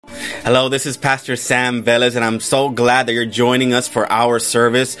Hello, this is Pastor Sam Velez, and I'm so glad that you're joining us for our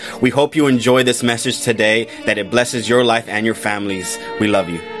service. We hope you enjoy this message today, that it blesses your life and your families. We love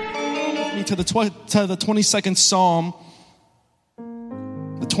you. To the 22nd Psalm,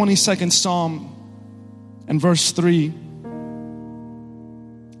 the 22nd Psalm and verse 3.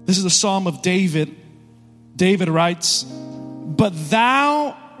 This is a Psalm of David. David writes, "But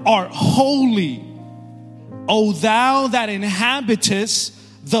thou art holy, O thou that inhabitest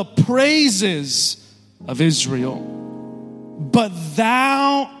the praises of Israel. But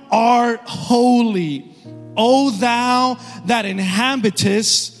thou art holy, O thou that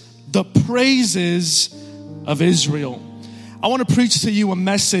inhabitest the praises of Israel." I want to preach to you a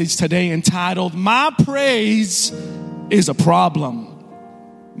message today entitled, "My Praise is a Problem."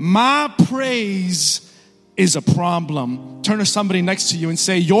 My praise is a problem. Turn to somebody next to you and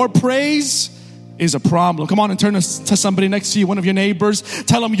say, "Your praise is a problem." Come on and turn to somebody next to you, one of your neighbors.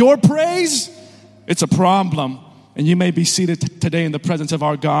 Tell them, "Your praise, it's a problem." And you may be seated today in the presence of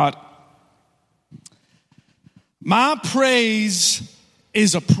our God. My praise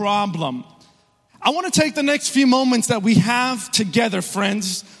is a problem. I want to take the next few moments that we have together,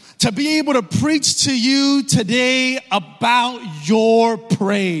 friends, to be able to preach to you today about your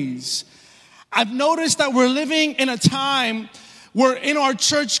praise. I've noticed that we're living in a time where in our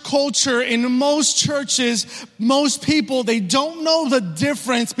church culture, in most churches, most people, they don't know the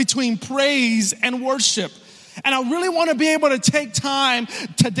difference between praise and worship. And I really want to be able to take time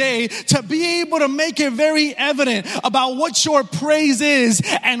today to be able to make it very evident about what your praise is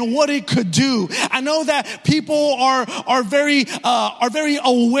and what it could do. I know that people are very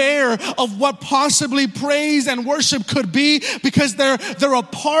aware of what possibly praise and worship could be because they're a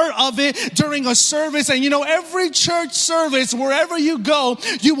part of it during a service. And you know, every church service, wherever you go,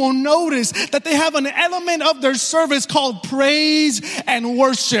 you will notice that they have an element of their service called praise and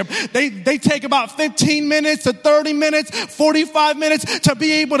worship. They take about 15 minutes to 30 minutes, 45 minutes to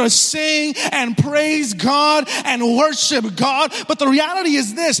be able to sing and praise God and worship God. But the reality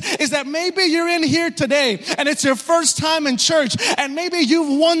is this, is that maybe you're in here today and it's your first time in church, and maybe you've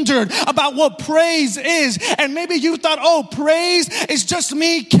wondered about what praise is, and maybe you thought, oh, praise is just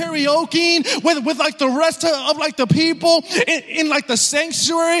me karaokeing with like the rest of like the people in like the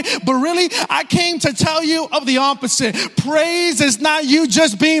sanctuary. But really, I came to tell you of the opposite. Praise is not you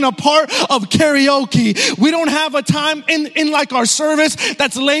just being a part of karaoke. We don't have a time in like our service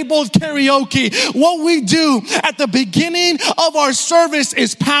that's labeled karaoke. What we do at the beginning of our service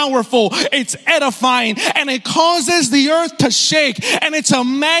is powerful. It's edifying, and it causes the earth to shake, and it's a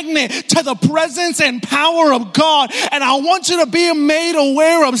magnet to the presence and power of God. And I want you to be made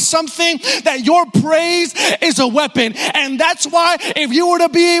aware of something, that your praise is a weapon. And that's why if you were to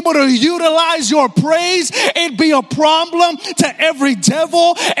be able to utilize your praise, it'd be a problem to every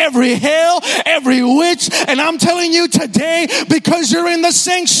devil, every hell, every witch. And I'm telling you today, because you're in the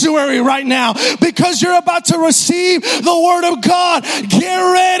sanctuary right now, because you're about to receive the word of God, get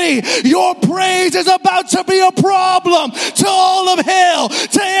ready. Your praise is about to be a problem to all of hell,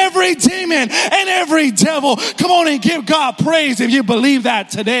 to every demon and every devil. Come on and give God praise if you believe that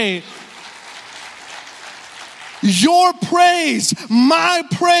today. Your praise, my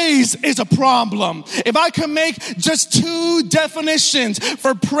praise is a problem. If I can make just two definitions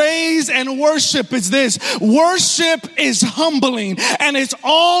for praise and worship, it's this. Worship is humbling, and it's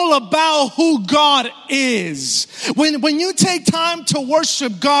all about who God is. When you take time to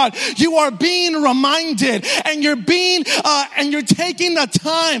worship God, you are being reminded, and you're taking the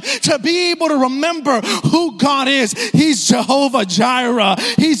time to be able to remember who God is. He's Jehovah Jireh.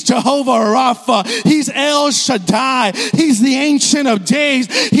 He's Jehovah Rapha. He's El Shaddai. He's the Ancient of Days.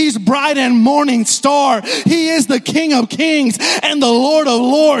 He's bright and morning star. He is the King of Kings and the Lord of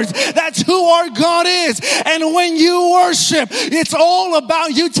Lords. That's who our God is. And when you worship, it's all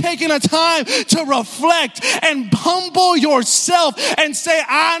about you taking a time to reflect and humble yourself and say,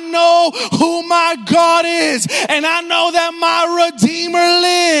 I know who my God is, and I know that my Redeemer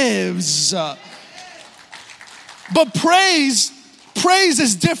lives. But praise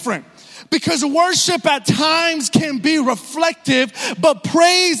is different. Because worship at times can be reflective, but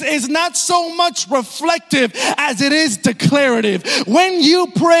praise is not so much reflective as it is declarative. When you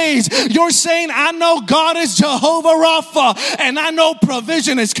praise, you're saying, I know God is Jehovah Rapha, and I know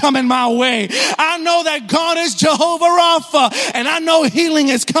provision is coming my way. I know that God is Jehovah Rapha, and I know healing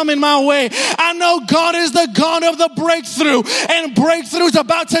is coming my way. I know God is the God of the breakthrough, and breakthrough is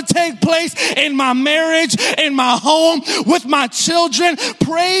about to take place in my marriage, in my home, with my children.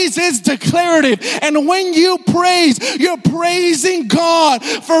 Praise is declarative. declarative. And when you praise, you're praising God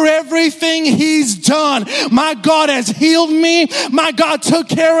for everything he's done. My God has healed me. My God took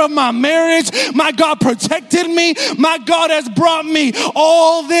care of my marriage. My God protected me. My God has brought me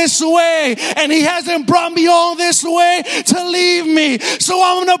all this way. And he hasn't brought me all this way to leave me. So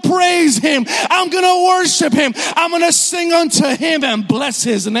I'm going to praise him. I'm going to worship him. I'm going to sing unto him and bless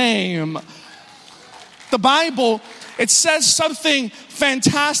his name. The Bible, it says something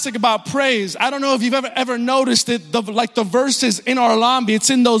fantastic about praise. I don't know if you've ever noticed it, the verses in our lobby, it's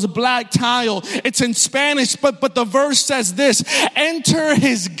in those black tile. It's in Spanish, but the verse says this: enter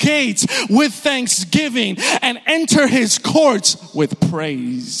his gates with thanksgiving and enter his courts with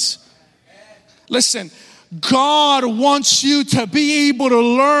praise. Listen, God wants you to be able to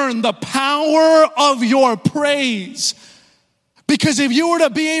learn the power of your praise. Because if you were to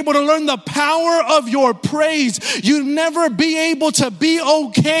be able to learn the power of your praise, you'd never be able to be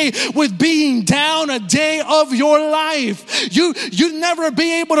okay with being down a day of your life. You'd never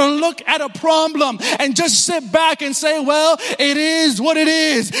be able to look at a problem and just sit back and say, well, it is what it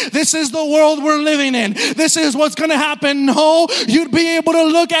is. This is the world we're living in. This is what's going to happen. No, you'd be able to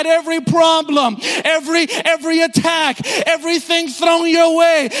look at every problem, every attack, everything thrown your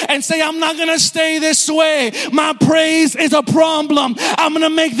way and say, I'm not going to stay this way. My praise is a problem. I'm going to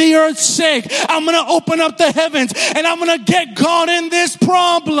make the earth shake. I'm going to open up the heavens and I'm going to get God in this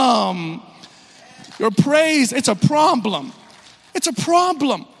problem. Your praise, it's a problem. It's a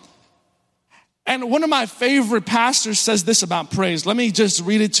problem. And one of my favorite pastors says this about praise. Let me just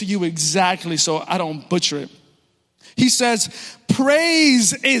read it to you exactly so I don't butcher it. He says,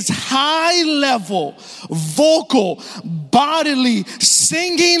 praise is high level, vocal, bodily,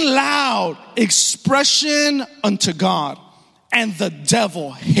 singing loud expression unto God. And the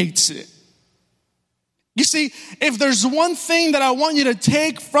devil hates it. You see, if there's one thing that I want you to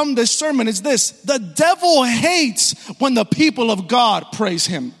take from this sermon, it's this: the devil hates when the people of God praise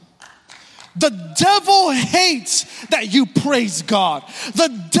him. The devil hates that you praise God. The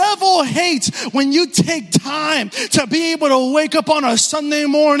devil hates when you take time to be able to wake up on a Sunday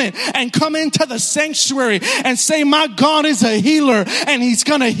morning and come into the sanctuary and say, my God is a healer and he's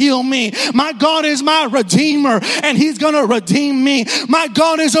going to heal me. My God is my redeemer and he's going to redeem me. My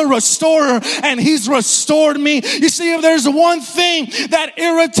God is a restorer and he's restored me. You see, if there's one thing that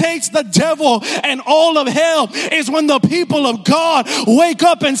irritates the devil and all of hell, is when the people of God wake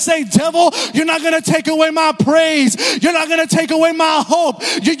up and say, devil, you're not going to take away my praise. You're not going to take away my hope.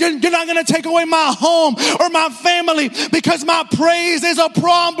 You're not going to take away my home or my family, because my praise is a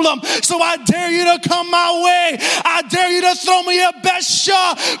problem. So I dare you to come my way. I dare you to throw me a best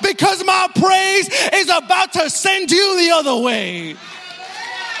shot, because my praise is about to send you the other way.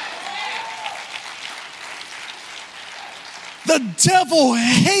 The devil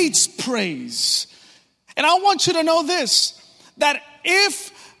hates praise. And I want you to know this, that if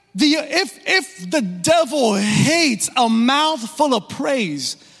the devil hates a mouth full of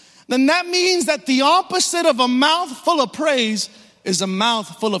praise, then that means that the opposite of a mouth full of praise is a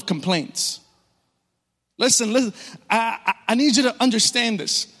mouth full of complaints. Listen, I need you to understand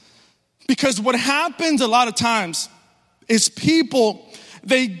this, because what happens a lot of times is people,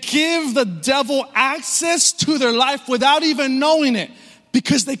 they give the devil access to their life without even knowing it,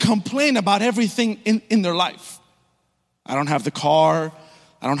 because they complain about everything in their life. I don't have the car.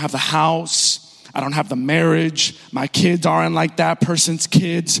 I don't have the house. I don't have the marriage. My kids aren't like that person's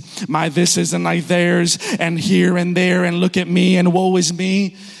kids. My this isn't like theirs. And here and there, and look at me and woe is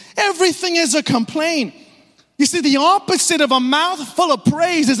me. Everything is a complaint. You see, the opposite of a mouth full of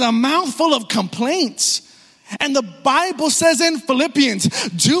praise is a mouth full of complaints. And the Bible says in Philippians,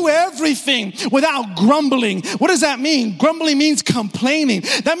 do everything without grumbling. What does that mean? Grumbling means complaining.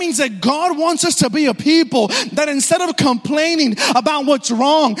 That means that God wants us to be a people that instead of complaining about what's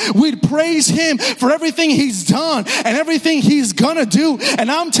wrong, we'd praise him for everything he's done and everything he's gonna do. And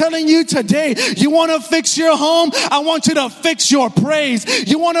I'm telling you today, you wanna fix your home? I want you to fix your praise.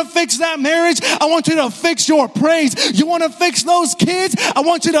 You wanna fix that marriage? I want you to fix your praise. You wanna fix those kids? I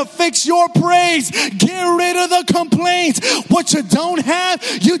want you to fix your praise. Get rid of the complaints. What you don't have,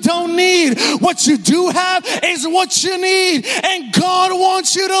 you don't need. What you do have is what you need. And God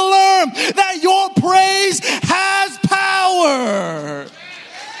wants you to learn that your praise has power.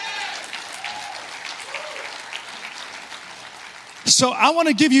 So I want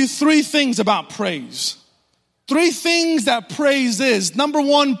to give you 3 things about praise. 3 things that praise is. Number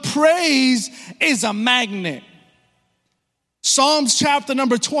 1, praise is a magnet. Psalms chapter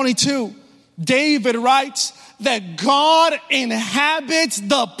number 22. David writes that God inhabits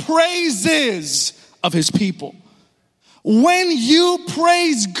the praises of his people. When you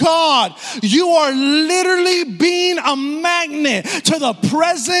praise God, you are literally being a magnet to the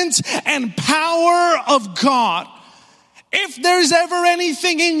presence and power of God. If there's ever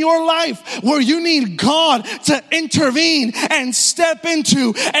anything in your life where you need God to intervene and step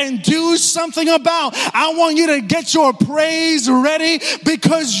into and do something about, I want you to get your praise ready,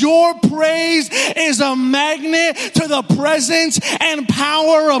 because your praise is a magnet to the presence and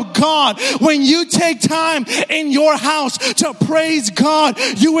power of God. When you take time in your house to praise God,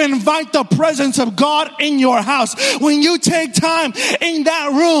 you invite the presence of God in your house. When you take time in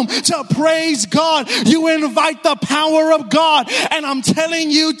that room to praise God, you invite the power of God. And I'm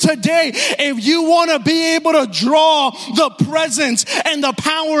telling you today, if you want to be able to draw the presence and the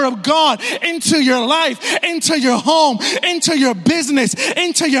power of God into your life, into your home, into your business,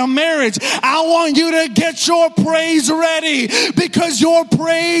 into your marriage, I want you to get your praise ready, because your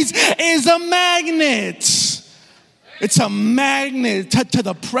praise is a magnet. It's a magnet to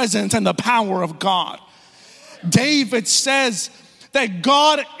the presence and the power of God. David says that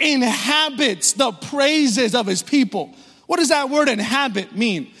God inhabits the praises of his people. What does that word inhabit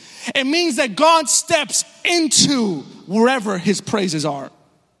mean? It means that God steps into wherever his praises are.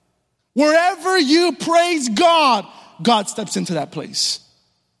 Wherever you praise God, God steps into that place.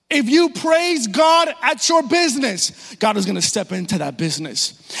 If you praise God at your business, God is going to step into that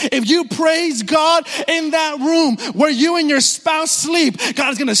business. If you praise God in that room where you and your spouse sleep,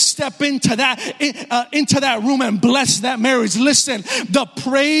 God is going to step into that room and bless that marriage. Listen, the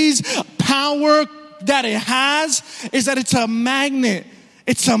praise power that it has is that it's a magnet.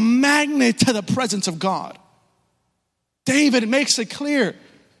 It's a magnet to the presence of God. David makes it clear.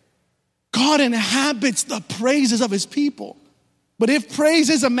 God inhabits the praises of his people. But if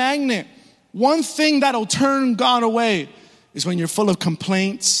praise is a magnet, one thing that'll turn God away is when you're full of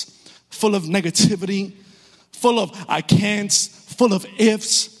complaints, full of negativity, full of I can'ts, full of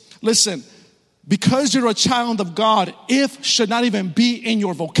ifs. Listen, because you're a child of God, if should not even be in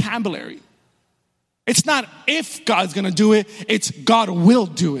your vocabulary. It's not if God's going to do it, it's God will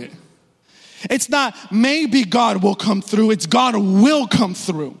do it. It's not maybe God will come through, it's God will come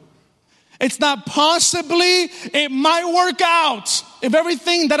through. It's not possibly, it might work out. If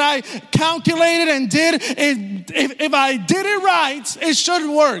everything that I calculated and did, if I did it right, it should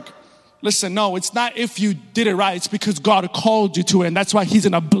work. Listen, no, it's not if you did it right, it's because God called you to it, and that's why he's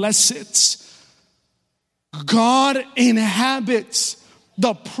going to bless it. God inhabits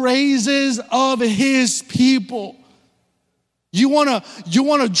the praises of his people. You want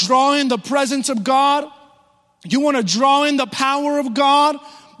to draw in the presence of God? You want to draw in the power of God?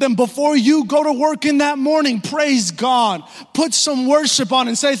 Then before you go to work in that morning, praise God. Put some worship on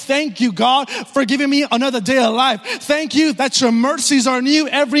and say, thank you, God, for giving me another day of life. Thank you that your mercies are new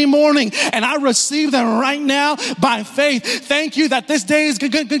every morning, and I receive them right now by faith. Thank you that this day is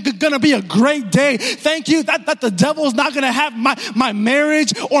going to be a great day. Thank you that the devil's not going to have my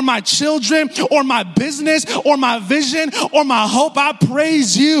marriage or my children or my business or my vision or my hope. I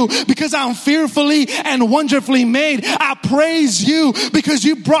praise you because I'm fearfully and wonderfully made. I praise you because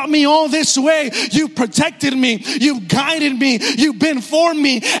you brought me all this way. You protected me. You've guided me. You've been for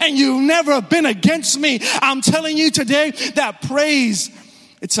me, and you've never been against me. I'm telling you today that praise,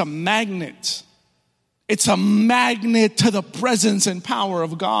 it's a magnet. It's a magnet to the presence and power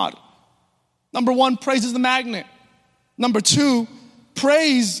of God. Number one, praise is the magnet. Number two,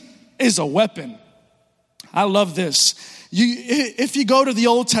 praise is a weapon. I love this. If you go to the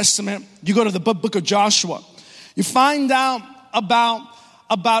Old Testament, you go to the book of Joshua, you find out about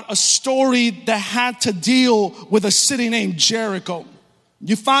a story that had to deal with a city named Jericho.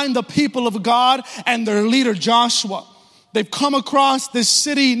 You find the people of God and their leader Joshua. They've come across this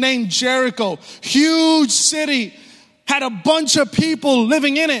city named Jericho. Huge city. Had a bunch of people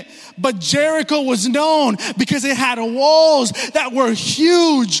living in it. But Jericho was known because it had walls that were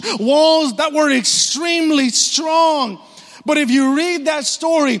huge. Walls that were extremely strong. But if you read that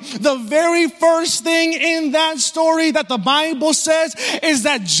story, the very first thing in that story that the Bible says is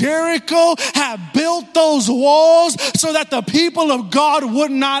that Jericho had built those walls so that the people of God would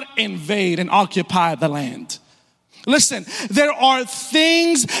not invade and occupy the land. Listen, there are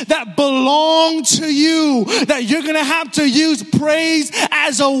things that belong to you that you're going to have to use praise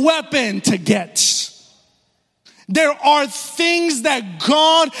as a weapon to get. There are things that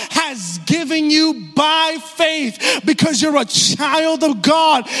God has given you by faith because you're a child of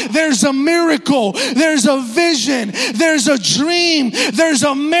God. There's a miracle. There's a vision. There's a dream. There's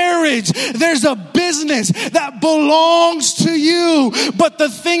a marriage. There's a business that belongs to you. But the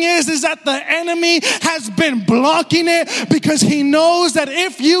thing is that the enemy has been blocking it because he knows that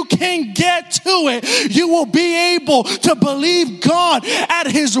if you can get to it, you will be able to believe God at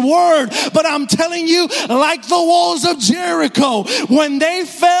his word. But I'm telling you, like the walls of Jericho, when they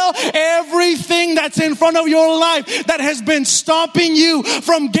fell, everything that's in front of your life that has been stopping you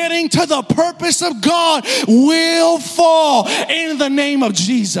from getting to the purpose of God will fall in the name of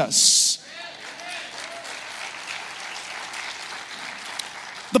Jesus.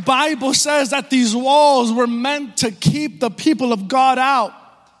 The Bible says that these walls were meant to keep the people of God out.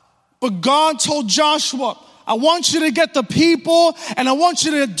 But God told Joshua, I want you to get the people and I want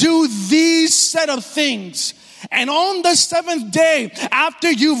you to do these set of things. And on the seventh day,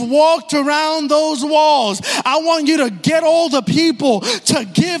 after you've walked around those walls, I want you to get all the people to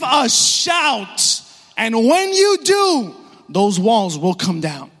give a shout. And when you do, those walls will come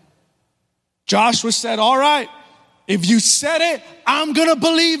down. Joshua said, all right, if you said it, I'm going to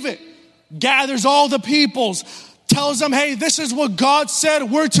believe it. Gathers all the peoples, tells them, hey, this is what God said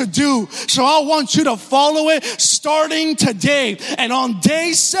we're to do. So I want you to follow it starting today. And on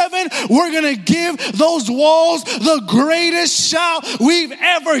day 7, we're going to give those walls the greatest shout we've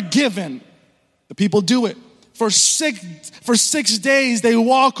ever given. The people do it. For 6 days, they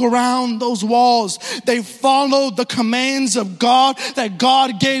walk around those walls. They follow the commands of God that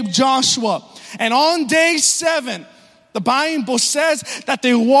God gave Joshua. And on day 7, the Bible says that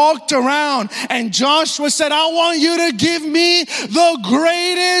they walked around and Joshua said, I want you to give me the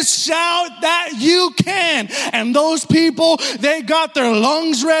greatest shout that you can. And those people, they got their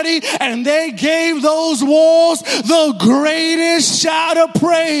lungs ready and they gave those walls the greatest shout of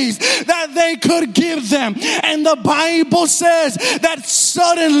praise that they could give them. And the Bible says that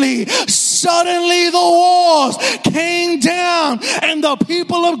suddenly the walls came down and the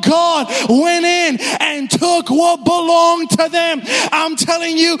people of God went in and took what belonged to them. I'm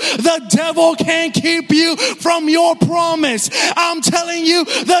telling you, the devil can't keep you from your promise. I'm telling you,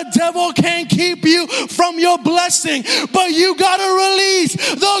 the devil can't keep you from your blessing. But you got to release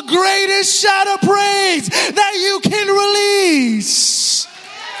the greatest shout of praise that you can release.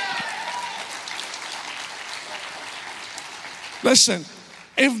 Listen,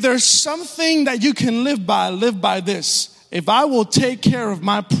 if there's something that you can live by this. If I will take care of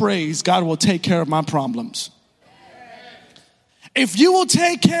my praise, God will take care of my problems. If you will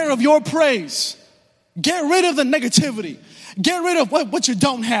take care of your praise, get rid of the negativity. Get rid of what you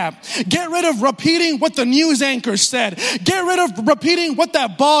don't have. Get rid of repeating what the news anchor said. Get rid of repeating what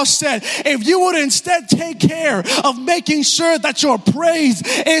that boss said. If you would instead take care of making sure that your praise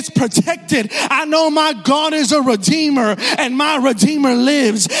is protected. I know my God is a redeemer and my redeemer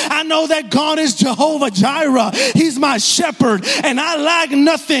lives. I know that God is Jehovah Jireh. He's my shepherd and I lack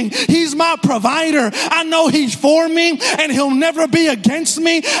nothing. He's my provider. I know he's for me and he'll never be against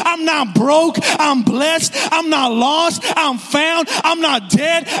me. I'm not broke. I'm blessed. I'm not lost. I'm found. I'm not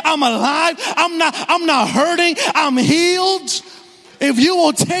dead. I'm alive. I'm not hurting. I'm healed. If you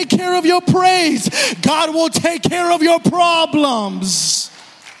will take care of your praise, God will take care of your problems.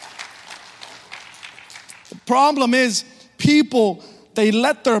 The problem is people, they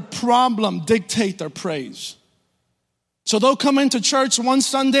let their problem dictate their praise. So they'll come into church one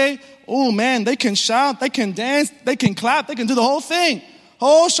Sunday. Oh man, they can shout, they can dance, they can clap, they can do the whole thing.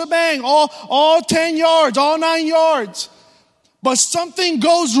 Whole shebang, all 10 yards, all 9 yards. But something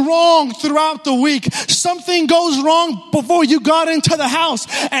goes wrong throughout the week. Something goes wrong before you got into the house.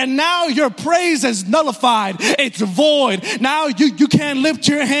 And now your praise is nullified. It's void. Now you can't lift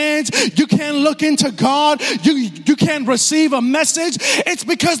your hands. You can't look into God. You can't receive a message. It's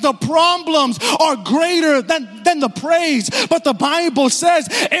because the problems are greater than the praise. But the Bible says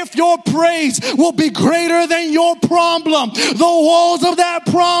if your praise will be greater than your problem, the walls of that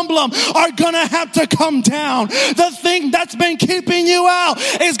problem are going to have to come down. The thing that's been keeping you out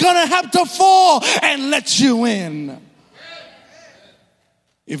is going to have to fall and let you in.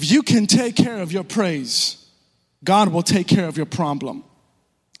 If you can take care of your praise, God will take care of your problem.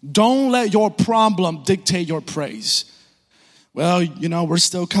 Don't let your problem dictate your praise. Well, we're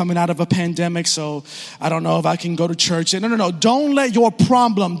still coming out of a pandemic, so I don't know if I can go to church. No. Don't let your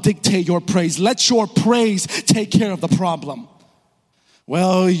problem dictate your praise. Let your praise take care of the problem.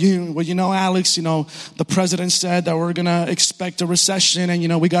 Well, Alex, the president said that we're going to expect a recession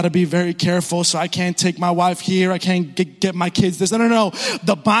and, we got to be very careful. So I can't take my wife here. I can't get my kids this. No.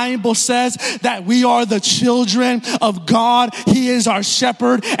 The Bible says that we are the children of God. He is our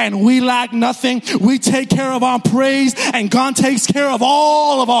shepherd and we lack nothing. We take care of our praise and God takes care of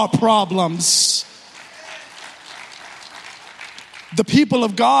all of our problems. The people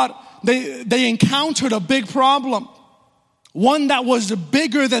of God, they encountered a big problem. One that was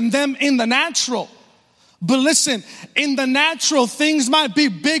bigger than them in the natural. But listen, in the natural, things might be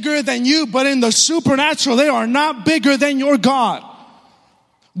bigger than you, but in the supernatural, they are not bigger than your God.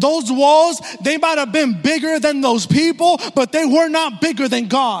 Those walls, they might have been bigger than those people, but they were not bigger than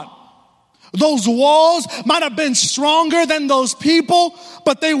God. Those walls might have been stronger than those people,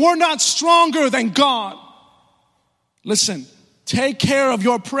 but they were not stronger than God. Listen, take care of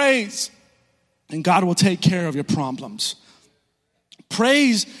your praise, and God will take care of your problems.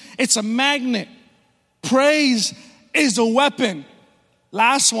 Praise, it's a magnet. Praise is a weapon.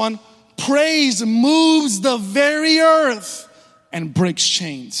 Last one, praise moves the very earth and breaks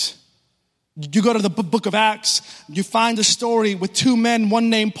chains. You go to the book of Acts, you find a story with two men, one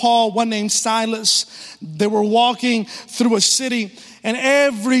named Paul, one named Silas. They were walking through a city, and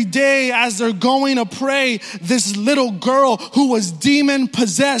every day as they're going to pray, this little girl who was demon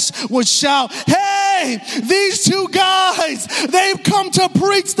possessed would shout, "Hey, these two guys, they've come to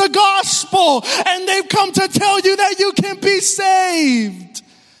preach the gospel and they've come to tell you that you can be saved."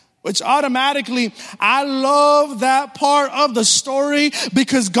 Which automatically, I love that part of the story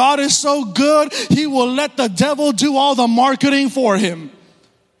because God is so good, He will let the devil do all the marketing for him.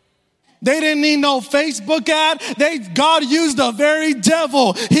 They didn't need no Facebook ad. God used the very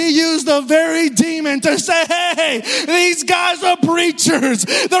devil. He used the very demon to say, "Hey, these guys are preachers.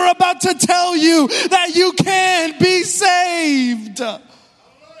 They're about to tell you that you can be saved."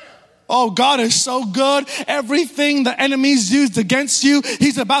 Oh, God is so good. Everything the enemy's used against you,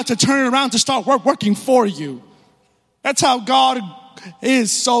 He's about to turn it around to start working for you. That's how God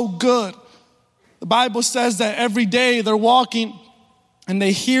is so good. The Bible says that every day they're walking and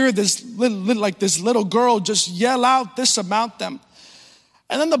they hear this little girl just yell out this about them.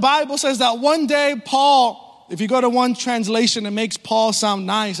 And then the Bible says that one day Paul, if you go to one translation, it makes Paul sound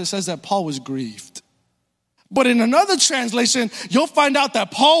nice. It says that Paul was grieved. But in another translation, you'll find out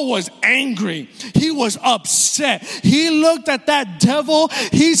that Paul was angry. He was upset. He looked at that devil.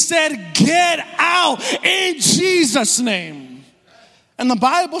 He said, "Get out in Jesus' name." And the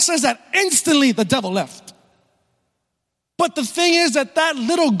Bible says that instantly the devil left. But the thing is that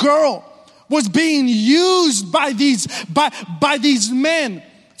little girl was being used by these men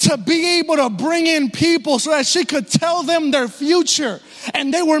to be able to bring in people so that she could tell them their future.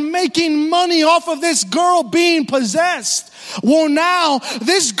 And they were making money off of this girl being possessed. Well, now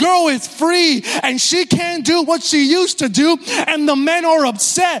this girl is free and she can't do what she used to do. And the men are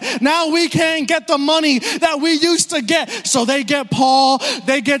upset. Now we can't get the money that we used to get. So they get Paul,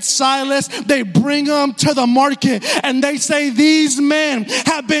 they get Silas, they bring them to the market and they say, "These men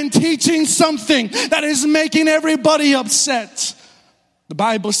have been teaching something that is making everybody upset." The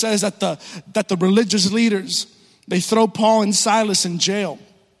Bible says that the religious leaders, they throw Paul and Silas in jail.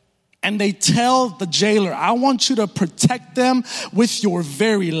 And they tell the jailer, "I want you to protect them with your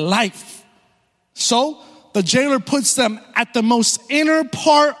very life." So the jailer puts them at the most inner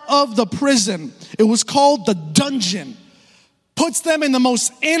part of the prison. It was called the dungeon. Puts them in the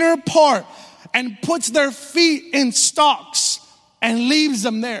most inner part and puts their feet in stocks and leaves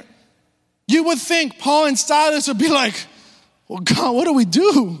them there. You would think Paul and Silas would be like, "Well, God, what do we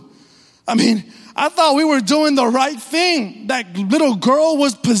do? I thought we were doing the right thing. That little girl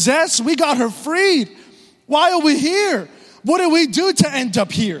was possessed. We got her freed. Why are we here? What did we do to end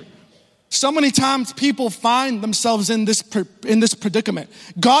up here?" So many times people find themselves in this predicament.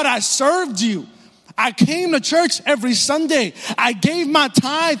 "God, I served you. I came to church every Sunday. I gave my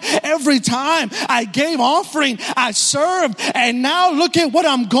tithe every time. I gave offering. I served. And now look at what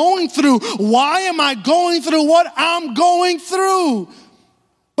I'm going through. Why am I going through what I'm going through?"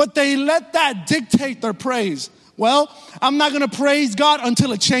 But they let that dictate their praise. "Well, I'm not going to praise God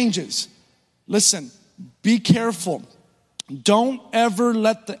until it changes." Listen, be careful. Don't ever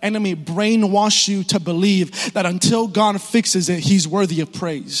let the enemy brainwash you to believe that until God fixes it, He's worthy of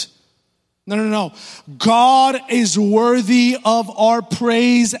praise. No. God is worthy of our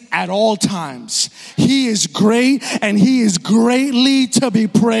praise at all times. He is great and he is greatly to be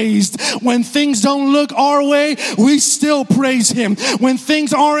praised. When things don't look our way, we still praise him. When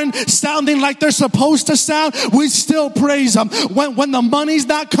things aren't sounding like they're supposed to sound, we still praise him. When the money's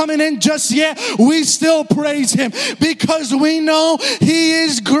not coming in just yet, we still praise him because we know he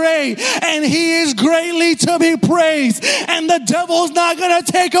is great and he is greatly to be praised. And the devil's not going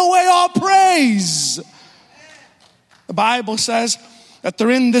to take away our praise. The Bible says that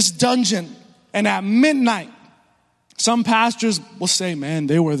they're in this dungeon, and at midnight, some pastors will say, man,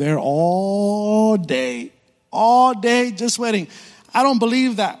 they were there all day just waiting. I don't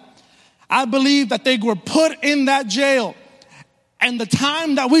believe that. I believe that they were put in that jail, and the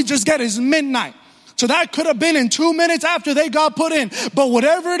time that we just get is midnight. So that could have been in 2 minutes after they got put in. But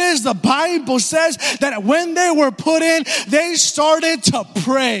whatever it is, the Bible says that when they were put in, they started to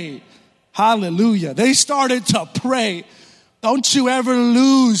pray. Hallelujah. They started to pray. Don't you ever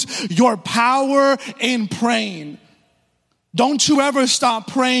lose your power in praying. Don't you ever stop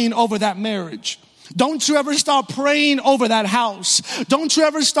praying over that marriage. Don't you ever stop praying over that house. Don't you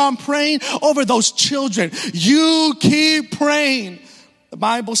ever stop praying over those children. You keep praying. The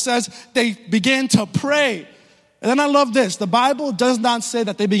Bible says they began to pray. And then I love this. The Bible does not say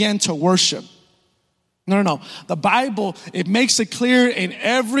that they began to worship. No. The Bible, it makes it clear in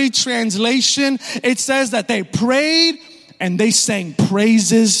every translation. It says that they prayed and they sang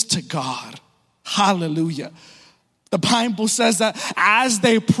praises to God. Hallelujah. The Bible says that as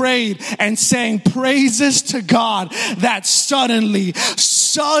they prayed and sang praises to God, that suddenly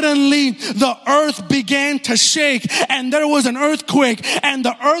the earth began to shake and there was an earthquake, and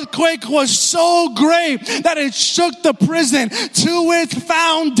the earthquake was so great that it shook the prison to its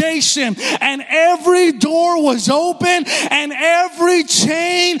foundation, and every door was open and every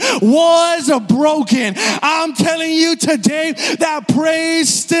chain was broken. I'm telling you today that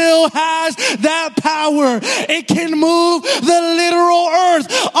praise still has that power. It can move the literal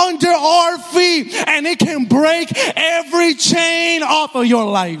earth under our feet, and it can break every chain off of your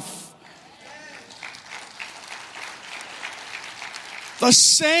life. The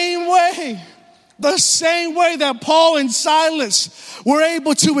same way that Paul and Silas were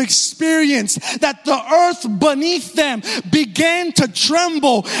able to experience that the earth beneath them began to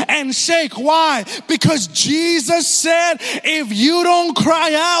tremble and shake. Why? Because Jesus said, if you don't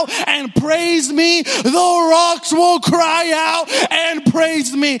cry out and praise me, the rocks will cry out and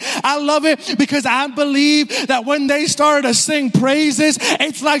praise me. I love it because I believe that when they started to sing praises,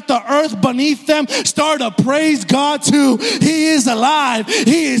 it's like the earth beneath them started to praise God too. He is alive.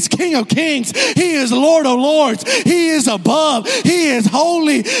 He is King of Kings. He is Lord of Lords. He is above. He is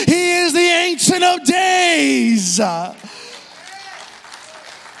holy. He is the Ancient of Days.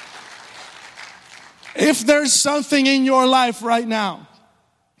 If there's something in your life right now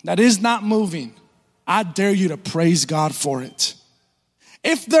that is not moving, I dare you to praise God for it.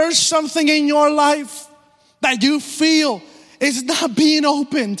 If there's something in your life that you feel is not being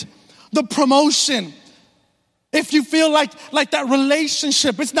opened, the promotion, if you feel like that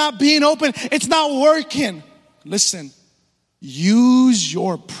relationship, it's not being open, it's not working, listen, use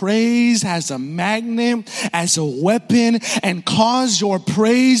your praise as a magnet, as a weapon, and cause your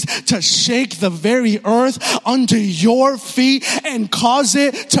praise to shake the very earth under your feet and cause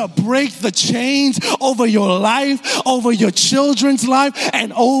it to break the chains over your life, over your children's life,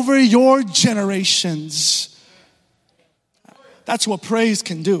 and over your generations. That's what praise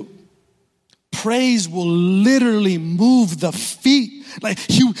can do. Praise will literally move the feet.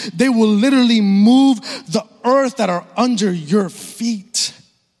 They will literally move the earth that are under your feet.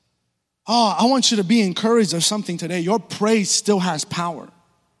 Oh, I want you to be encouraged of something today. Your praise still has power.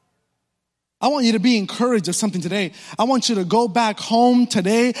 I want you to be encouraged of something today. I want you to go back home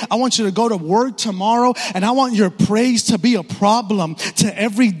today. I want you to go to work tomorrow. And I want your praise to be a problem to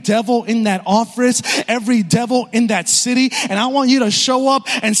every devil in that office, every devil in that city. And I want you to show up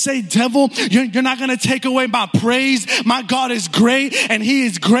and say, devil, you're not going to take away my praise. My God is great and he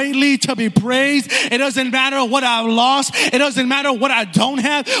is greatly to be praised. It doesn't matter what I've lost. It doesn't matter what I don't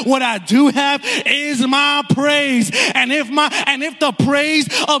have. What I do have is my praise. And if the praise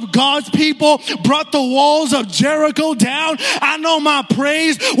of God's people brought the walls of Jericho down, I know my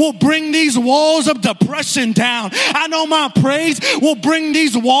praise will bring these walls of depression down. I know my praise will bring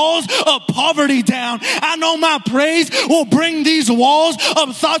these walls of poverty down. I know my praise will bring these walls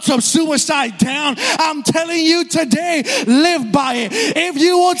of thoughts of suicide down. I'm telling you today, live by it. If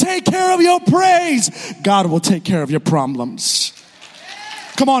you will take care of your praise, God will take care of your problems.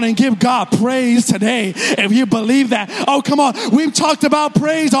 Come on and give God praise today if you believe that. Oh, come on. We've talked about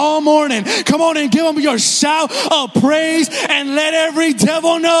praise all morning. Come on and give him your shout of praise and let every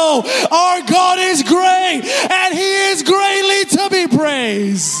devil know our God is great and he is greatly to be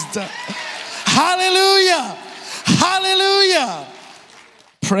praised. Hallelujah. Hallelujah.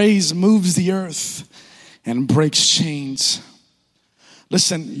 Praise moves the earth and breaks chains.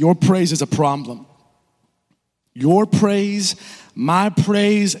 Listen, your praise is a problem. Your praise, my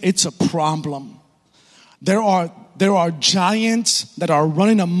praise, it's a problem. There are giants that are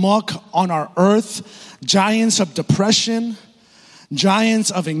running amok on our earth, giants of depression, giants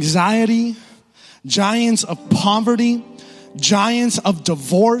of anxiety, giants of poverty, giants of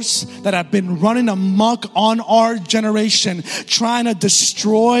divorce that have been running amok on our generation, trying to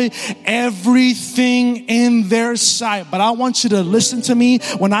destroy everything in their sight. But I want you to listen to me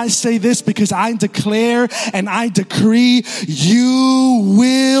when I say this, because I declare and I decree you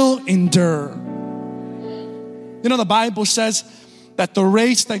will endure. You know, the Bible says that the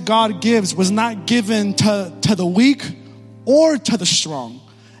race that God gives was not given to the weak or to the strong.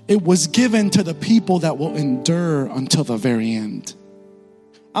 It was given to the people that will endure until the very end.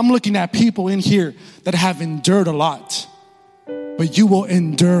 I'm looking at people in here that have endured a lot, but you will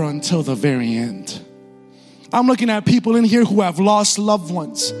endure until the very end. I'm looking at people in here who have lost loved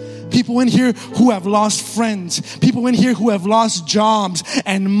ones, people in here who have lost friends, people in here who have lost jobs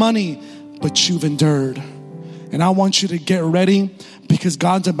and money, but you've endured. And I want you to get ready, because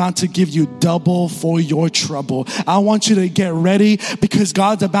God's about to give you double for your trouble. I want you to get ready, because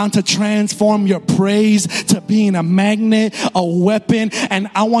God's about to transform your praise to being a magnet, a weapon. And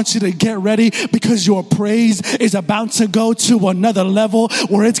I want you to get ready, because your praise is about to go to another level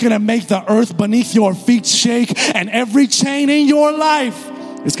where it's going to make the earth beneath your feet shake, and every chain in your life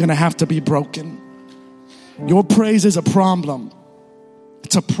is going to have to be broken. Your praise is a problem.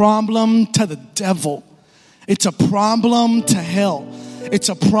 It's a problem to the devil. It's a problem to hell. It's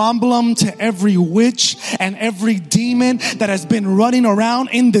a problem to every witch and every demon that has been running around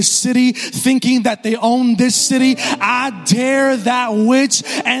in the city thinking that they own this city. I dare that witch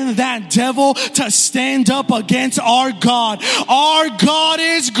and that devil to stand up against our God. Our God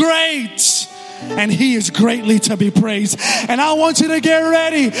is great, and he is greatly to be praised. And I want you to get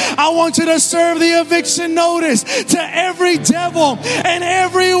ready. I want you to serve the eviction notice to every devil and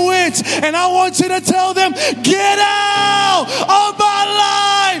every witch. And I want you to tell them, get out of my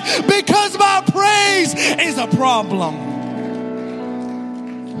life, because my praise is a problem.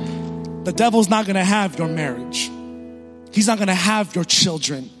 The devil's not going to have your marriage. He's not going to have your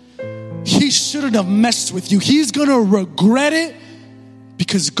children. He shouldn't have messed with you. He's going to regret it,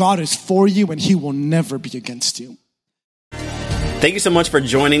 because God is for you and he will never be against you. Thank you so much for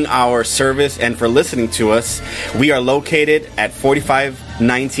joining our service and for listening to us. We are located at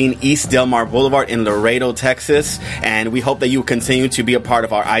 4519 East Del Mar Boulevard in Laredo, Texas, and we hope that you continue to be a part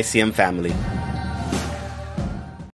of our ICM family.